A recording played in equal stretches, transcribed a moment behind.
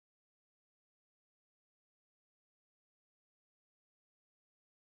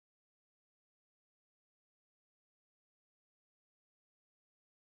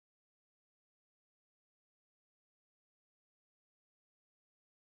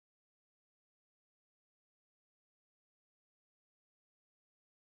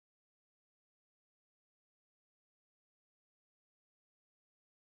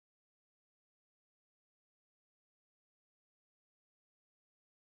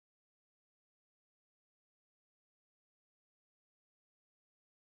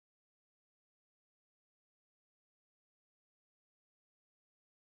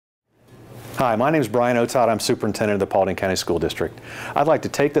Hi, my name is Brian Otot. I'm Superintendent of the Paulding County School District. I'd like to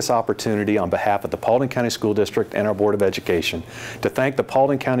take this opportunity on behalf of the Paulding County School District and our Board of Education to thank the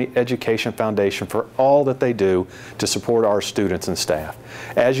Paulding County Education Foundation for all that they do to support our students and staff.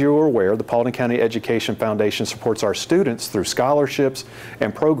 As you are aware, the Paulding County Education Foundation supports our students through scholarships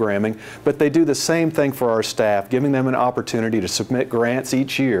and programming, but they do the same thing for our staff, giving them an opportunity to submit grants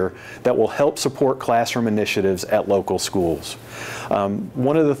each year that will help support classroom initiatives at local schools.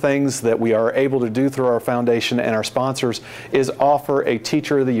 One of the things that we are able to do through our foundation and our sponsors is offer a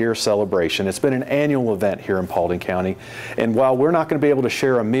Teacher of the Year celebration. It's been an annual event here in Paulding County, and while we're not going to be able to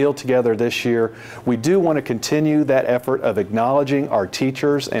share a meal together this year, we do want to continue that effort of acknowledging our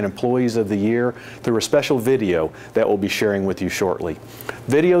teachers and employees of the year through a special video that we'll be sharing with you shortly.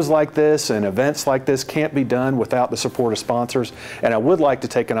 Videos like this and events like this can't be done without the support of sponsors, and I would like to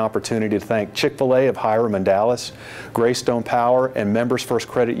take an opportunity to thank Chick-fil-A of Hiram and Dallas, Greystone Power, and Members First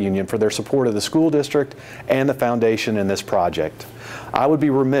Credit Union for their support of the school district and the foundation in this project. I would be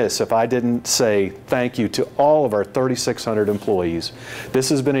remiss if I didn't say thank you to all of our 3,600 employees. This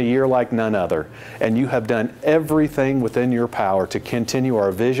has been a year like none other, and you have done everything within your power to continue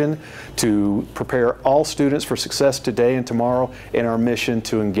our vision to prepare all students for success today and tomorrow in our mission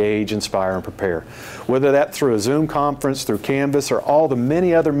to engage, inspire, and prepare. Whether that's through a Zoom conference, through Canvas, or all the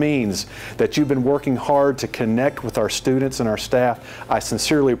many other means that you've been working hard to connect with our students and our staff, I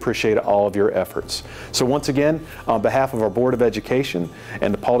sincerely appreciate all of your efforts. So once again, on behalf of our Board of Education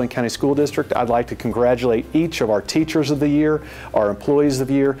and the Paulding County School District, I'd like to congratulate each of our Teachers of the Year, our Employees of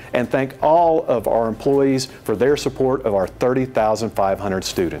the Year, and thank all of our employees for their support of our 30,500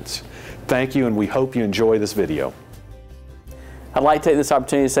 students. Thank you, and we hope you enjoy this video. I'd like to take this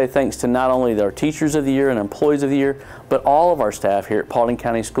opportunity to say thanks to not only our Teachers of the Year and Employees of the Year, but all of our staff here at Paulding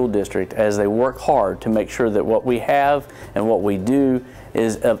County School District as they work hard to make sure that what we have and what we do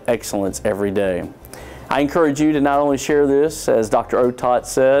is of excellence every day. I encourage you to not only share this, as Dr. Otot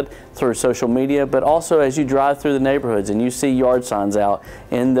said, through social media, but also as you drive through the neighborhoods and you see yard signs out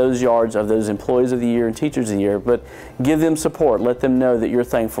in those yards of those Employees of the Year and Teachers of the Year, but give them support. Let them know that you're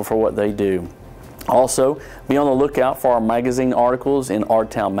thankful for what they do. Also, be on the lookout for our magazine articles in Our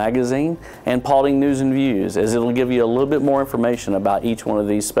Town Magazine and Paulding News and Views, as it'll give you a little bit more information about each one of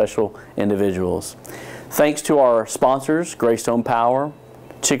these special individuals. Thanks to our sponsors, Greystone Power,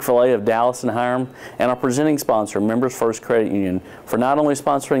 Chick-fil-A of Dallas and Hiram, and our presenting sponsor, Members First Credit Union, for not only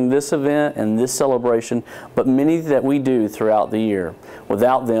sponsoring this event and this celebration, but many that we do throughout the year.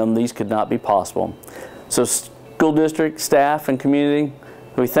 Without them, these could not be possible. So school district, staff, and community,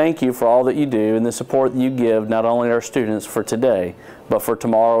 we thank you for all that you do and the support that you give not only our students for today, but for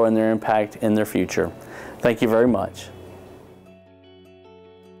tomorrow and their impact in their future. Thank you very much.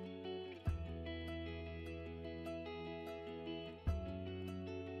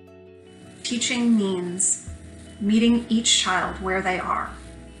 Teaching means meeting each child where they are.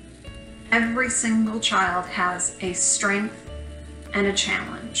 Every single child has a strength and a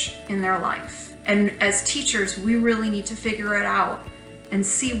challenge in their life. And as teachers, we really need to figure it out and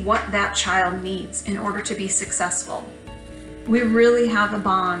see what that child needs in order to be successful. We really have a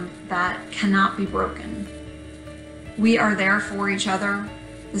bond that cannot be broken. We are there for each other.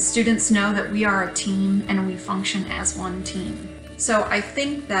 The students know that we are a team and we function as one team. So I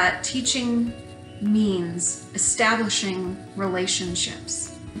think that teaching means establishing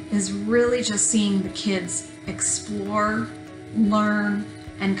relationships, is really just seeing the kids explore, learn,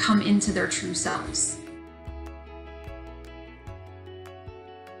 and come into their true selves.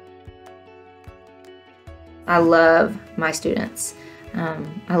 I love my students.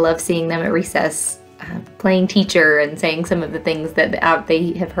 I love seeing them at recess playing teacher and saying some of the things that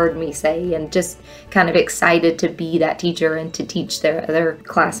they have heard me say, and just kind of excited to be that teacher and to teach their other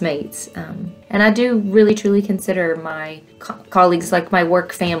classmates. And I do really truly consider my colleagues like my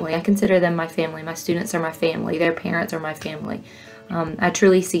work family. I consider them my family. My students are my family. Their parents are my family. I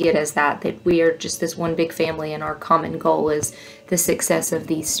truly see it as that we are just this one big family, and our common goal is the success of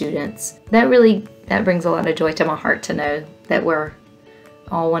these students. That brings a lot of joy to my heart to know that we're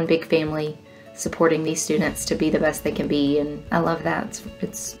all one big family supporting these students to be the best they can be, and I love that.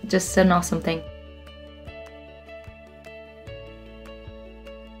 It's just an awesome thing.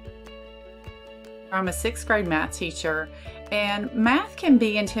 I'm a 6th grade math teacher, and math can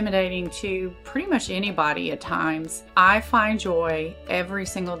be intimidating to pretty much anybody at times. I find joy every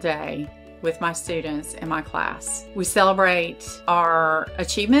single day with my students in my class. We celebrate our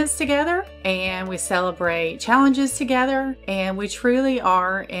achievements together, and we celebrate challenges together, and we truly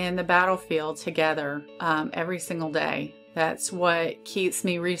are in the battlefield together every single day. That's what keeps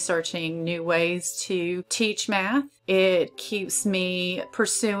me researching new ways to teach math. It keeps me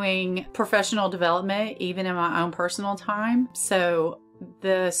pursuing professional development, even in my own personal time. So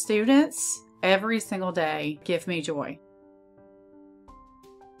the students every single day give me joy.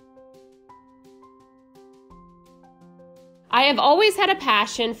 I have always had a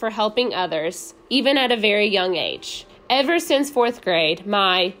passion for helping others, even at a very young age. Ever since 4th grade,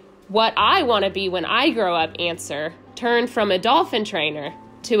 my "what I want to be when I grow up" answer turned from a dolphin trainer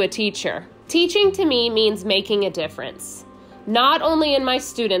to a teacher. Teaching to me means making a difference, not only in my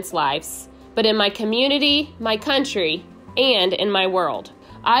students' lives, but in my community, my country, and in my world.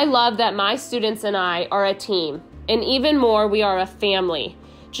 I love that my students and I are a team, and even more, we are a family,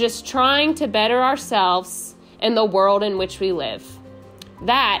 just trying to better ourselves and the world in which we live.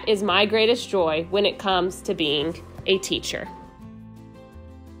 That is my greatest joy when it comes to being a teacher.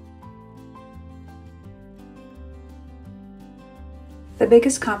 The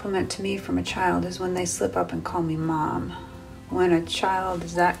biggest compliment to me from a child is when they slip up and call me mom. When a child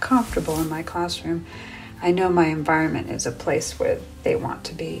is that comfortable in my classroom, I know my environment is a place where they want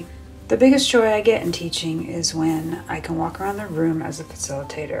to be. The biggest joy I get in teaching is when I can walk around the room as a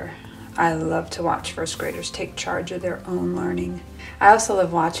facilitator. I love to watch first graders take charge of their own learning. I also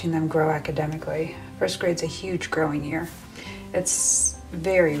love watching them grow academically. First grade's a huge growing year. It's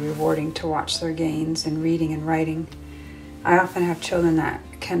very rewarding to watch their gains in reading and writing. I often have children that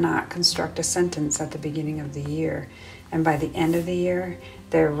cannot construct a sentence at the beginning of the year, and by the end of the year,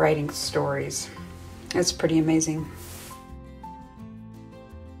 they're writing stories. It's pretty amazing.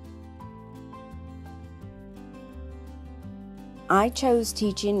 I chose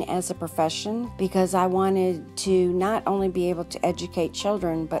teaching as a profession because I wanted to not only be able to educate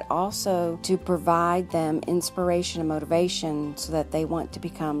children, but also to provide them inspiration and motivation so that they want to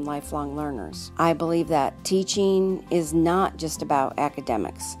become lifelong learners. I believe that teaching is not just about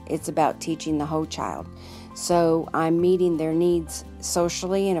academics. It's about teaching the whole child. So I'm meeting their needs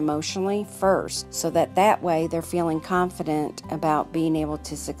socially and emotionally first, so that way they're feeling confident about being able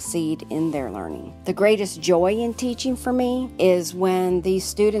to succeed in their learning. The greatest joy in teaching for me is when these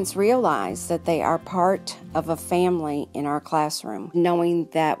students realize that they are part of a family in our classroom, knowing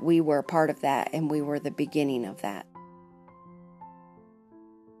that we were part of that and we were the beginning of that.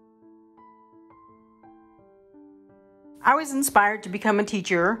 I was inspired to become a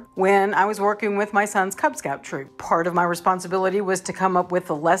teacher when I was working with my son's Cub Scout troop. Part of my responsibility was to come up with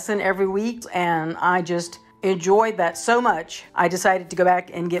a lesson every week, and I just enjoyed that so much, I decided to go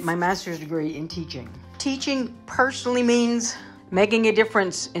back and get my master's degree in teaching. Teaching personally means making a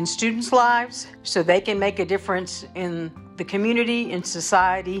difference in students' lives so they can make a difference in the community, in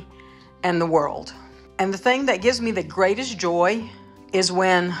society, and the world. And the thing that gives me the greatest joy is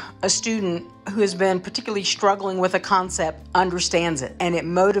when a student who has been particularly struggling with a concept understands it, and it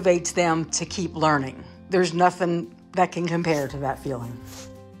motivates them to keep learning. There's nothing that can compare to that feeling.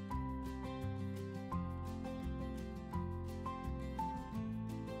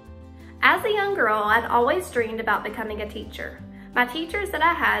 As a young girl, I'd always dreamed about becoming a teacher. My teachers that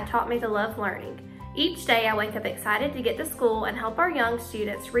I had taught me to love learning. Each day I wake up excited to get to school and help our young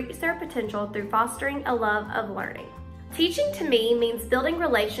students reach their potential through fostering a love of learning. Teaching to me means building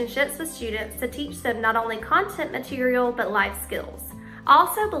relationships with students to teach them not only content material, but life skills. I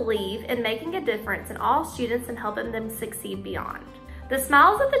also believe in making a difference in all students and helping them succeed beyond. The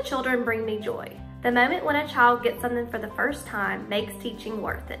smiles of the children bring me joy. The moment when a child gets something for the first time makes teaching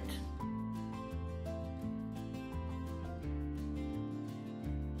worth it.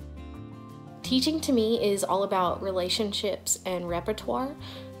 Teaching to me is all about relationships and repertoire.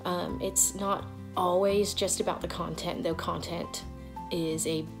 It's not always just about the content, though content is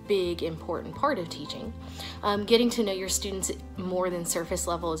a big important part of teaching. Getting to know your students more than surface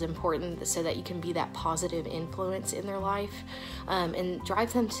level is important so that you can be that positive influence in their life and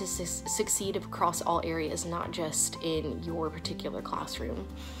drive them to succeed across all areas, not just in your particular classroom.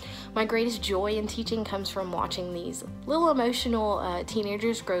 My greatest joy in teaching comes from watching these little emotional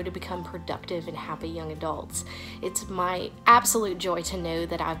teenagers grow to become productive and happy young adults. It's my absolute joy to know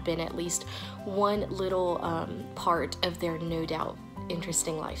that I've been at least one little part of their no doubt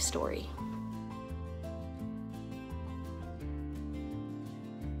interesting life story.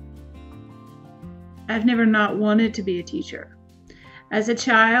 I've never not wanted to be a teacher. As a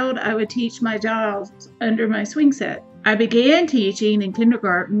child, I would teach my dolls under my swing set. I began teaching in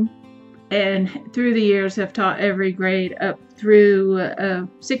kindergarten, and through the years have taught every grade up through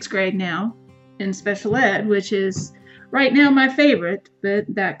 6th grade now in special ed, which is right now my favorite, but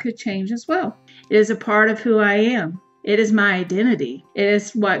that could change as well. It is a part of who I am. It is my identity. It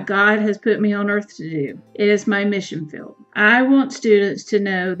is what God has put me on earth to do. It is my mission field. I want students to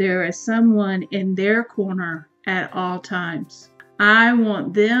know there is someone in their corner at all times. I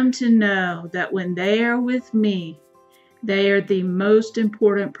want them to know that when they are with me, they are the most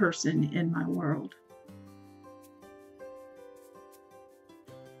important person in my world.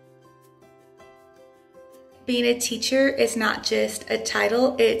 Being a teacher is not just a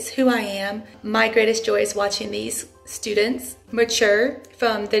title, it's who I am. My greatest joy is watching these students mature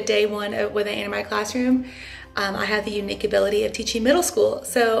from the day one when they enter my classroom. I have the unique ability of teaching middle school.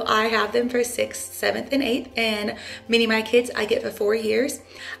 So I have them for 6th, 7th, and 8th, and many of my kids I get for 4 years.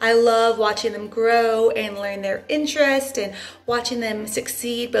 I love watching them grow and learn their interest and watching them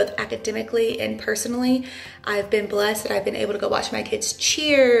succeed both academically and personally. I've been blessed that I've been able to go watch my kids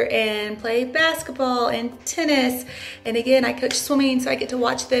cheer and play basketball and tennis. And again, I coach swimming, so I get to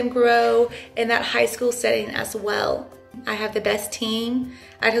watch them grow in that high school setting as well. I have the best team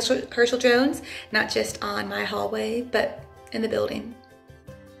at Herschel Jones, not just on my hallway, but in the building.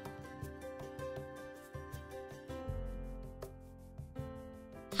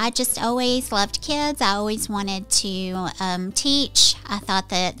 I just always loved kids. I always wanted to teach. I thought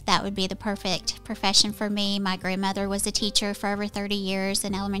that that would be the perfect profession for me. My grandmother was a teacher for over 30 years,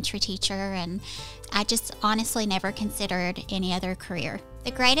 an elementary teacher, and I just honestly never considered any other career.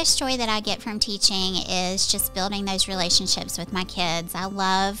 The greatest joy that I get from teaching is just building those relationships with my kids. I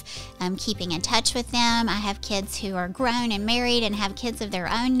love keeping in touch with them. I have kids who are grown and married and have kids of their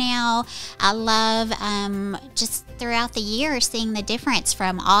own now. I love just throughout the year seeing the difference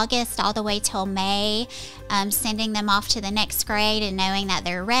from August all the way till May, sending them off to the next grade and knowing that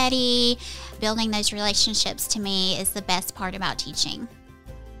they're ready. Building those relationships to me is the best part about teaching.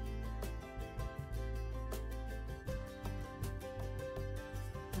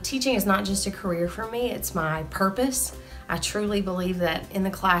 Teaching is not just a career for me, it's my purpose. I truly believe that in the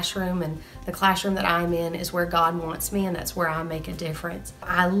classroom, and the classroom that I'm in is where God wants me, and that's where I make a difference.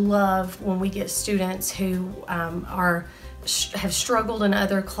 I love when we get students who have struggled in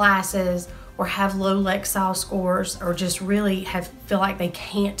other classes or have low Lexile scores or just really feel like they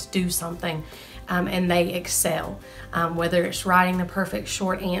can't do something. And they excel, whether it's writing the perfect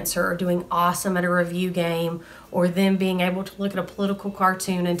short answer or doing awesome at a review game, or them being able to look at a political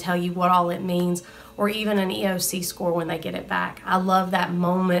cartoon and tell you what all it means, or even an EOC score when they get it back. I love that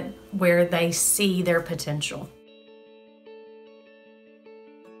moment where they see their potential.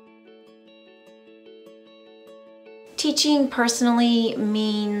 Teaching personally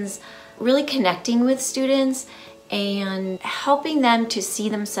means really connecting with students and helping them to see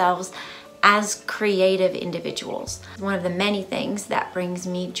themselves as creative individuals. One of the many things that brings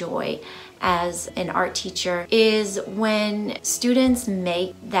me joy as an art teacher is when students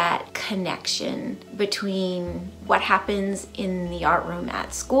make that connection between what happens in the art room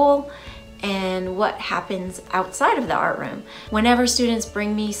at school and what happens outside of the art room. Whenever students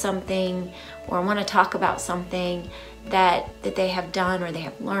bring me something or want to talk about something that they have done or they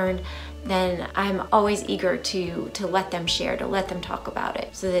have learned, then I'm always eager to let them share, to let them talk about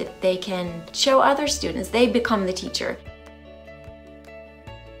it so that they can show other students. They become the teacher.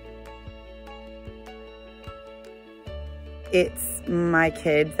 It's my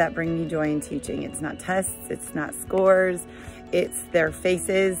kids that bring me joy in teaching. It's not tests, it's not scores, it's their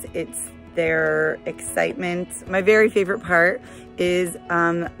faces, it's their excitement. My very favorite part is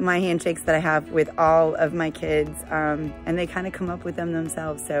my handshakes that I have with all of my kids, and they kind of come up with them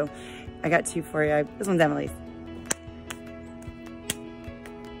themselves. So I got two for you. This one's Emily's.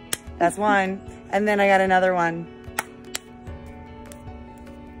 That's one. And then I got another one.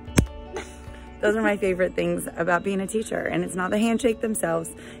 Those are my favorite things about being a teacher. And it's not the handshake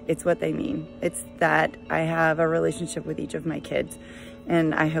themselves, it's what they mean. It's that I have a relationship with each of my kids,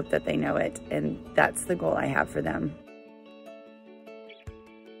 and I hope that they know it. And that's the goal I have for them.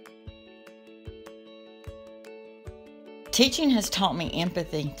 Teaching has taught me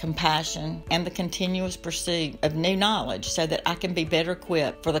empathy, compassion, and the continuous pursuit of new knowledge so that I can be better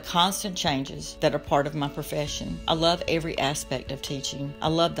equipped for the constant changes that are part of my profession. I love every aspect of teaching. I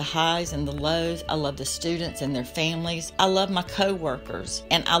love the highs and the lows. I love the students and their families. I love my co-workers,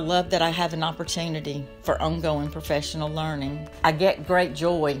 and I love that I have an opportunity for ongoing professional learning. I get great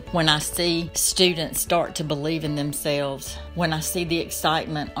joy when I see students start to believe in themselves, when I see the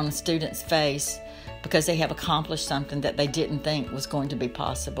excitement on a student's face because they have accomplished something that they didn't think was going to be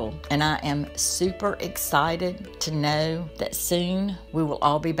possible. And I am super excited to know that soon we will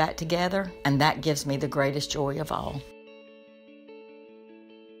all be back together, and that gives me the greatest joy of all.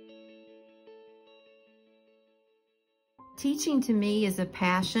 Teaching to me is a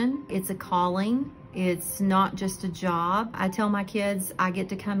passion, it's a calling. It's not just a job. I tell my kids I get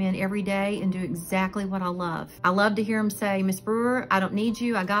to come in every day and do exactly what I love. I love to hear them say, Miss Brewer, I don't need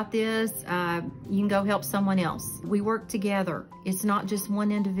you, I got this. You can go help someone else. We work together. It's not just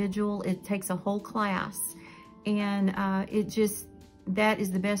one individual, it takes a whole class. And that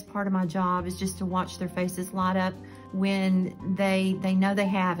is the best part of my job, is just to watch their faces light up when they know they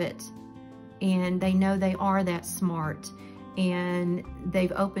have it and they know they are that smart. And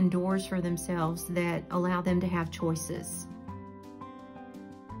they've opened doors for themselves that allow them to have choices.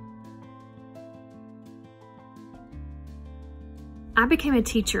 I became a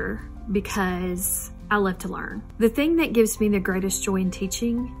teacher because I love to learn. The thing that gives me the greatest joy in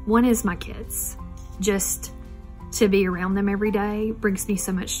teaching, one is my kids. Just to be around them every day brings me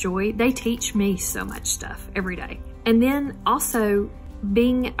so much joy. They teach me so much stuff every day. And then also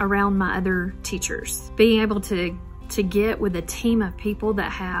being around my other teachers, being able to get with a team of people that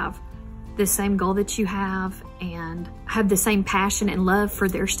have the same goal that you have and have the same passion and love for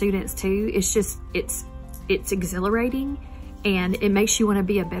their students too. It's exhilarating and it makes you want to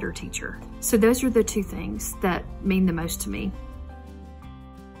be a better teacher. So those are the two things that mean the most to me.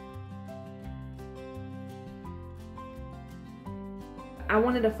 I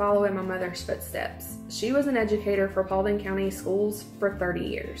wanted to follow in my mother's footsteps. She was an educator for Paulding County schools for 30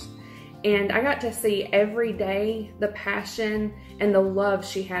 years. And I got to see every day the passion and the love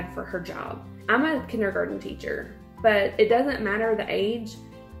she had for her job. I'm a kindergarten teacher, but it doesn't matter the age.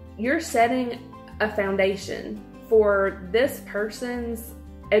 You're setting a foundation for this person's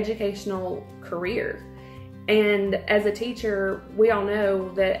educational career. And as a teacher, we all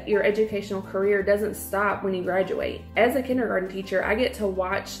know that your educational career doesn't stop when you graduate. As a kindergarten teacher, I get to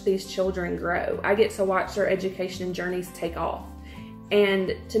watch these children grow. I get to watch their education journeys take off.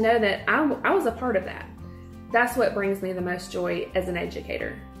 And to know that I was a part of that, that's what brings me the most joy as an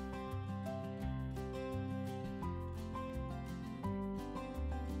educator.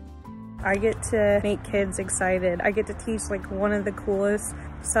 I get to make kids excited. I get to teach like one of the coolest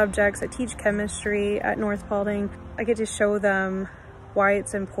subjects. I teach chemistry at North Paulding. I get to show them why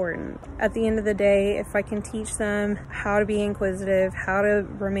it's important. At the end of the day, if I can teach them how to be inquisitive, how to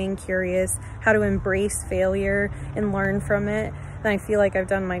remain curious, how to embrace failure and learn from it, then I feel like I've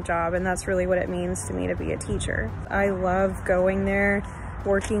done my job, and that's really what it means to me to be a teacher. I love going there,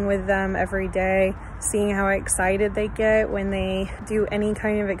 working with them every day, seeing how excited they get when they do any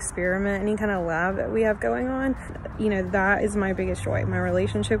kind of experiment, any kind of lab that we have going on. You know, that is my biggest joy, my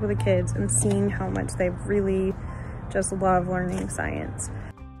relationship with the kids and seeing how much they really just love learning science.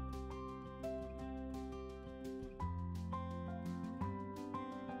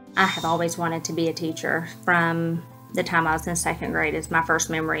 I have always wanted to be a teacher. From the time I was in second grade is my first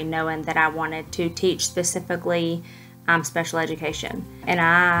memory knowing that I wanted to teach specifically special education. And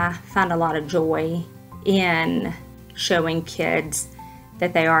I find a lot of joy in showing kids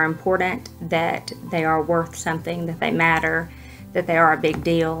that they are important, that they are worth something, that they matter, that they are a big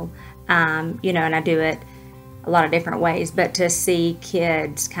deal. You know, and I do it a lot of different ways, but to see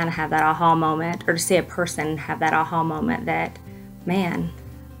kids kind of have that aha moment, or to see a person have that aha moment that, man,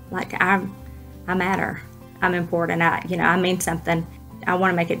 like I matter, I'm important, I mean something. I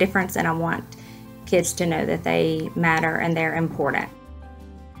want to make a difference, and I want kids to know that they matter and they're important.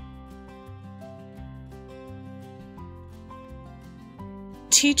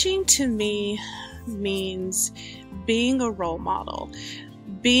 Teaching to me means being a role model,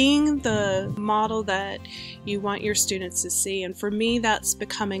 being the model that you want your students to see, and for me that's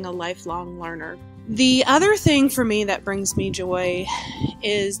becoming a lifelong learner. The other thing for me that brings me joy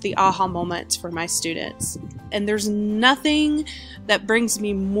is the aha moments for my students. And there's nothing that brings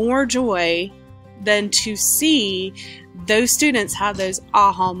me more joy than to see those students have those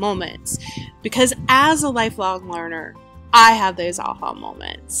aha moments. Because as a lifelong learner, I have those aha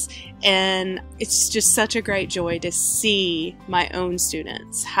moments. And it's just such a great joy to see my own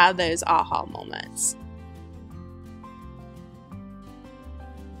students have those aha moments.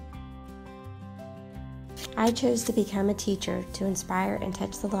 I chose to become a teacher to inspire and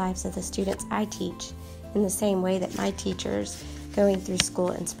touch the lives of the students I teach in the same way that my teachers going through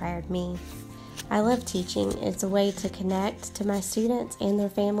school inspired me. I love teaching. It's a way to connect to my students and their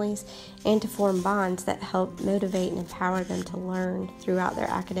families and to form bonds that help motivate and empower them to learn throughout their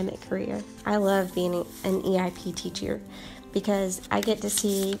academic career. I love being an EIP teacher because I get to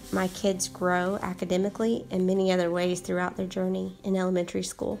see my kids grow academically in many other ways throughout their journey in elementary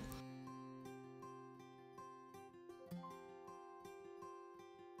school.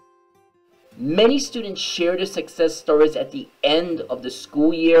 Many students share their success stories at the end of the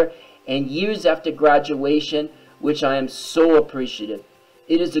school year and years after graduation which I am so appreciative.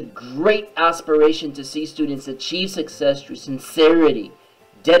 It is a great aspiration to see students achieve success through sincerity,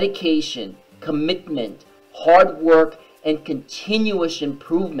 dedication, commitment, hard work, and continuous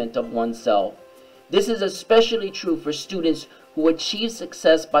improvement of oneself. This is especially true for students who achieve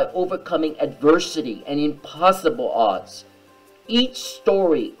success by overcoming adversity and impossible odds. Each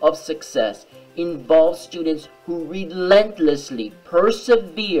story of success involves students who relentlessly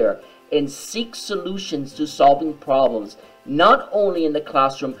persevere and seek solutions to solving problems, not only in the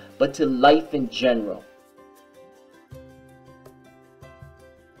classroom, but to life in general.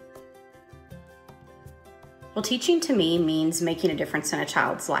 Well, teaching to me means making a difference in a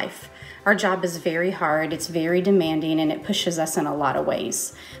child's life. Our job is very hard, it's very demanding, and it pushes us in a lot of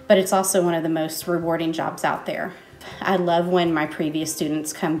ways. But it's also one of the most rewarding jobs out there. I love when my previous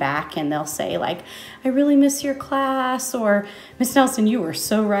students come back and they'll say, like, I really miss your class, or Miss Nelson, you were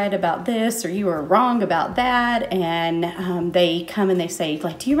so right about this, or you were wrong about that. And they come and they say,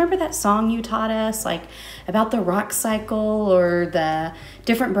 like, do you remember that song you taught us, like about the rock cycle or the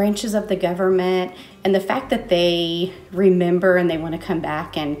different branches of the government? And the fact that they remember and they want to come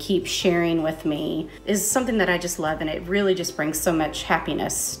back and keep sharing with me is something that I just love, and it really just brings so much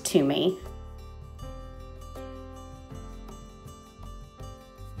happiness to me.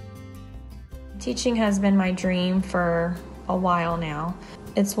 Teaching has been my dream for a while now.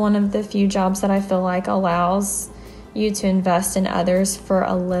 It's one of the few jobs that I feel like allows you to invest in others for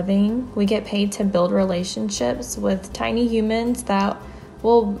a living. We get paid to build relationships with tiny humans that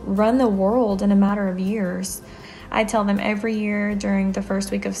will run the world in a matter of years. I tell them every year during the first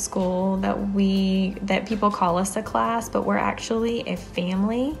week of school that people call us a class, but we're actually a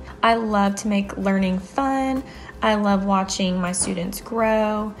family. I love to make learning fun. I love watching my students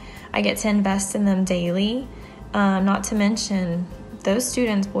grow. I get to invest in them daily. Not to mention, those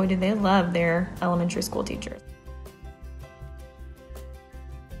students, boy, do they love their elementary school teachers.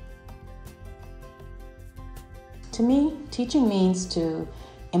 To me, teaching means to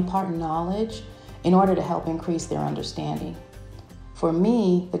impart knowledge in order to help increase their understanding. For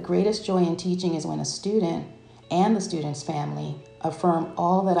me, the greatest joy in teaching is when a student and the student's family affirm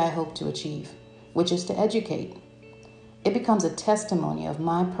all that I hope to achieve, which is to educate. It becomes a testimony of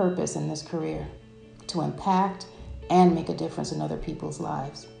my purpose in this career, to impact and make a difference in other people's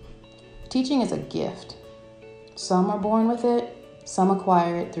lives. Teaching is a gift. Some are born with it, some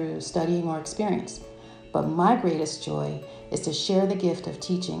acquire it through studying or experience. But my greatest joy is to share the gift of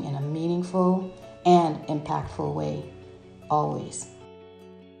teaching in a meaningful and impactful way, always.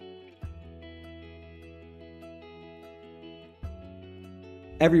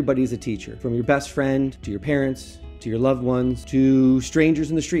 Everybody's a teacher, from your best friend to your parents, to your loved ones, to strangers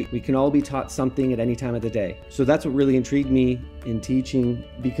in the street. We can all be taught something at any time of the day. So that's what really intrigued me in teaching,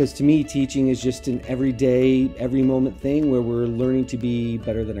 because to me, teaching is just an everyday, every moment thing where we're learning to be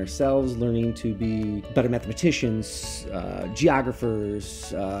better than ourselves, learning to be better mathematicians,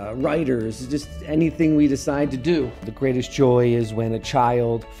 geographers, writers, just anything we decide to do. The greatest joy is when a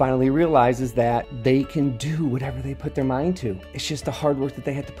child finally realizes that they can do whatever they put their mind to. It's just the hard work that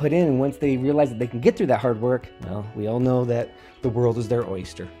they have to put in, and once they realize that they can get through that hard work, well, we all know that the world is their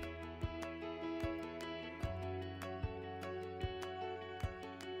oyster.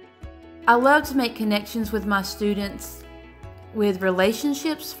 I love to make connections with my students with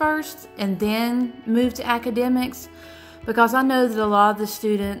relationships first and then move to academics, because I know that a lot of the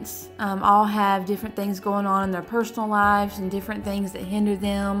students all have different things going on in their personal lives and different things that hinder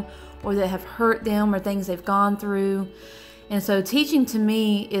them or that have hurt them or things they've gone through. And so teaching to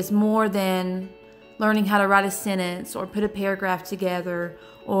me is more than learning how to write a sentence or put a paragraph together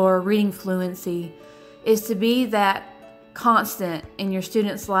or reading fluency. It's to be that constant in your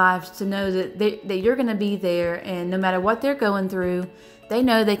students' lives, to know that you're going to be there, and no matter what they're going through, they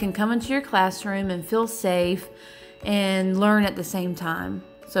know they can come into your classroom and feel safe and learn at the same time.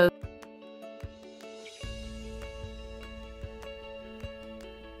 So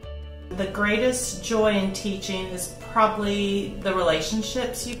the greatest joy in teaching is probably the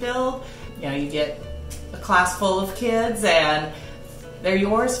relationships you build. You know, you get a class full of kids and they're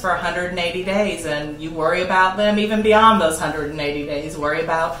yours for 180 days, and you worry about them even beyond those 180 days. Worry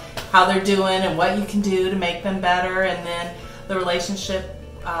about how they're doing and what you can do to make them better. And then the relationship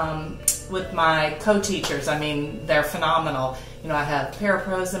with my co-teachers, I mean, they're phenomenal. You know, I have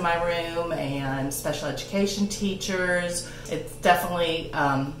parapros in my room and special education teachers. It's definitely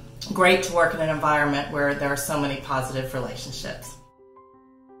great to work in an environment where there are so many positive relationships.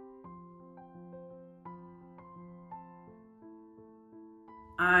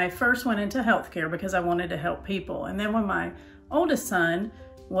 I first went into healthcare because I wanted to help people. And then when my oldest son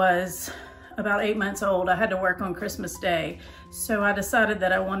was about 8 months old. I had to work on Christmas Day. So I decided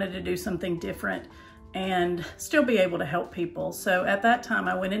that I wanted to do something different and still be able to help people. So at that time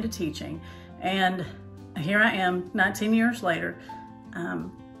I went into teaching, and here I am 19 years later,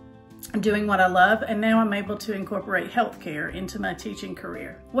 doing what I love, and now I'm able to incorporate healthcare into my teaching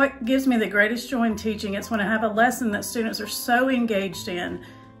career. What gives me the greatest joy in teaching is when I have a lesson that students are so engaged in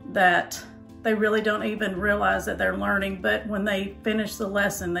that they really don't even realize that they're learning, but when they finish the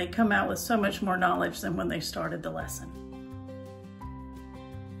lesson, they come out with so much more knowledge than when they started the lesson.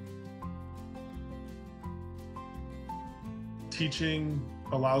 Teaching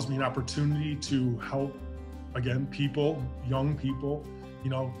allows me an opportunity to help, again, people, young people,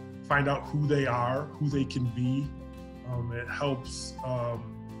 find out who they are, who they can be. It helps,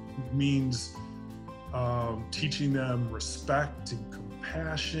 means teaching them respect and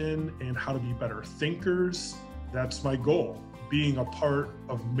compassion and how to be better thinkers. That's my goal. Being a part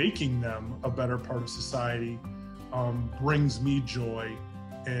of making them a better part of society brings me joy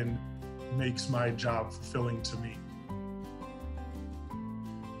and makes my job fulfilling to me.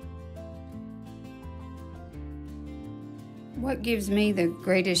 What gives me the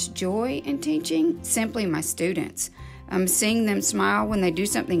greatest joy in teaching? Simply my students. Seeing them smile when they do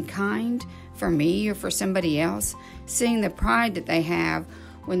something kind for me or for somebody else. Seeing the pride that they have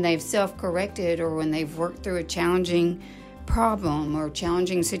when they've self-corrected or when they've worked through a challenging problem or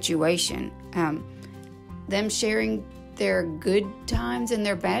challenging situation. Them sharing their good times and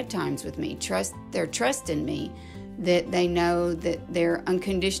their bad times with me. Their trust in me, that they know that they're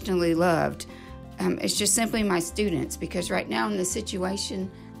unconditionally loved. It's just simply my students, because right now in the situation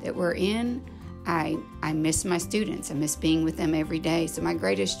that we're in, I miss my students. I miss being with them every day. So my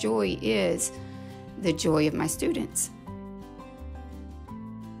greatest joy is the joy of my students.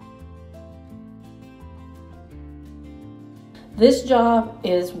 This job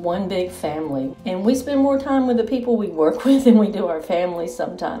is one big family, and we spend more time with the people we work with than we do our families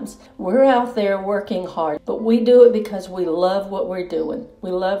sometimes. We're out there working hard, but we do it because we love what we're doing. We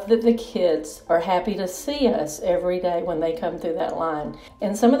love that the kids are happy to see us every day when they come through that line.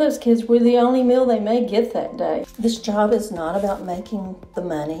 And some of those kids, we're the only meal they may get that day. This job is not about making the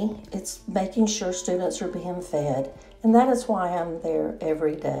money. It's making sure students are being fed. And that is why I'm there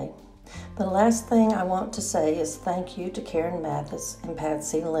every day. The last thing I want to say is thank you to Karen Mathis and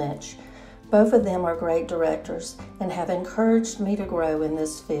Patsy Lynch. Both of them are great directors and have encouraged me to grow in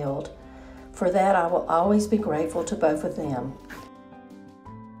this field. For that, I will always be grateful to both of them.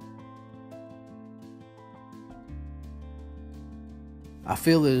 I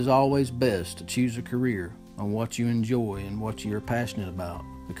feel that it is always best to choose a career on what you enjoy and what you are passionate about.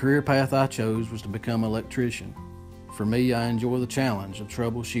 The career path I chose was to become an electrician. For me, I enjoy the challenge of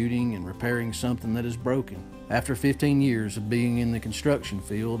troubleshooting and repairing something that is broken. After 15 years of being in the construction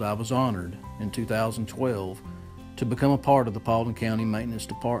field, I was honored in 2012 to become a part of the Paulding County Maintenance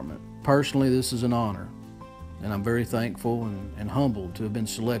Department. Personally, this is an honor, and I'm very thankful and humbled to have been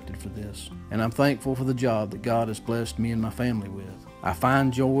selected for this. And I'm thankful for the job that God has blessed me and my family with. I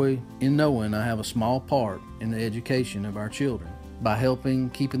find joy in knowing I have a small part in the education of our children by helping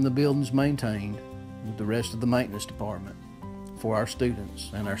keeping the buildings maintained with the rest of the maintenance department for our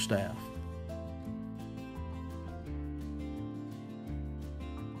students and our staff.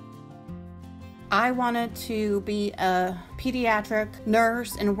 I wanted to be a pediatric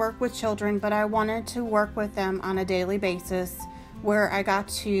nurse and work with children, but I wanted to work with them on a daily basis where I got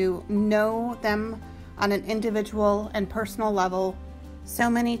to know them on an individual and personal level.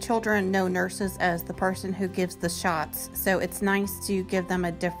 So many children know nurses as the person who gives the shots, so it's nice to give them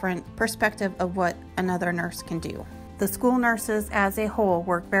a different perspective of what another nurse can do. The school nurses as a whole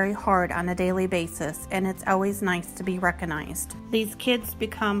work very hard on a daily basis, and it's always nice to be recognized. These kids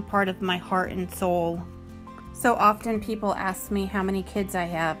become part of my heart and soul. So often people ask me how many kids I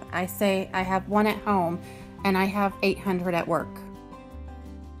have. I say I have one at home and I have 800 at work.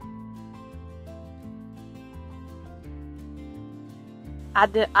 I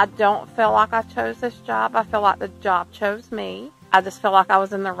don't feel like I chose this job. I feel like the job chose me. I just feel like I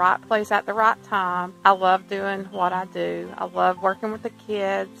was in the right place at the right time. I love doing what I do. I love working with the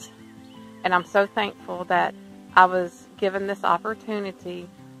kids. And I'm so thankful that I was given this opportunity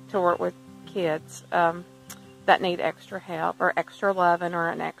to work with kids that need extra help or extra loving or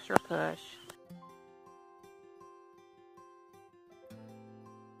an extra push.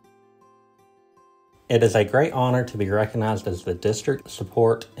 It is a great honor to be recognized as the District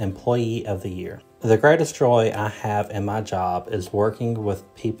Support Employee of the Year. The greatest joy I have in my job is working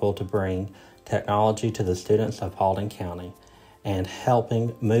with people to bring technology to the students of Paulding County and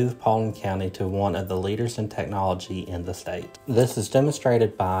helping move Paulding County to one of the leaders in technology in the state. This is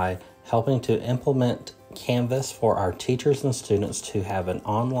demonstrated by helping to implement Canvas for our teachers and students to have an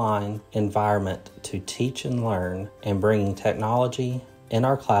online environment to teach and learn, and bringing technology in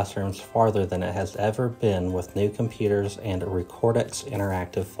our classrooms farther than it has ever been with new computers and Recordex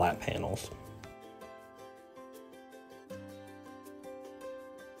interactive flat panels.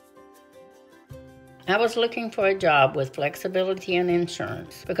 I was looking for a job with flexibility and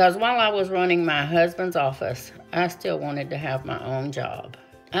insurance because while I was running my husband's office, I still wanted to have my own job.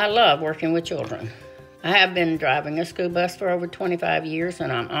 I love working with children. I have been driving a school bus for over 25 years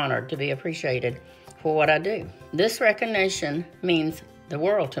and I'm honored to be appreciated for what I do. This recognition means the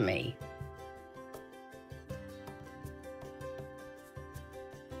world to me.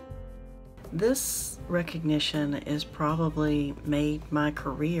 This recognition has probably made my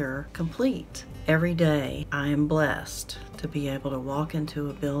career complete. Every day I am blessed to be able to walk into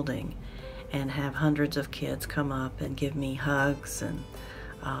a building and have hundreds of kids come up and give me hugs and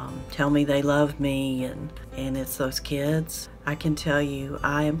tell me they love me, and it's those kids. I can tell you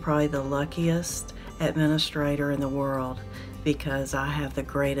I am probably the luckiest administrator in the world because I have the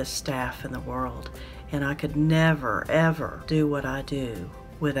greatest staff in the world, and I could never ever do what I do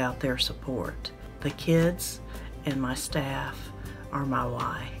without their support. The kids and my staff are my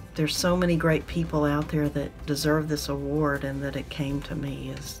why. There's so many great people out there that deserve this award, and that it came to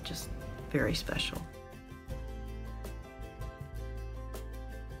me is just very special.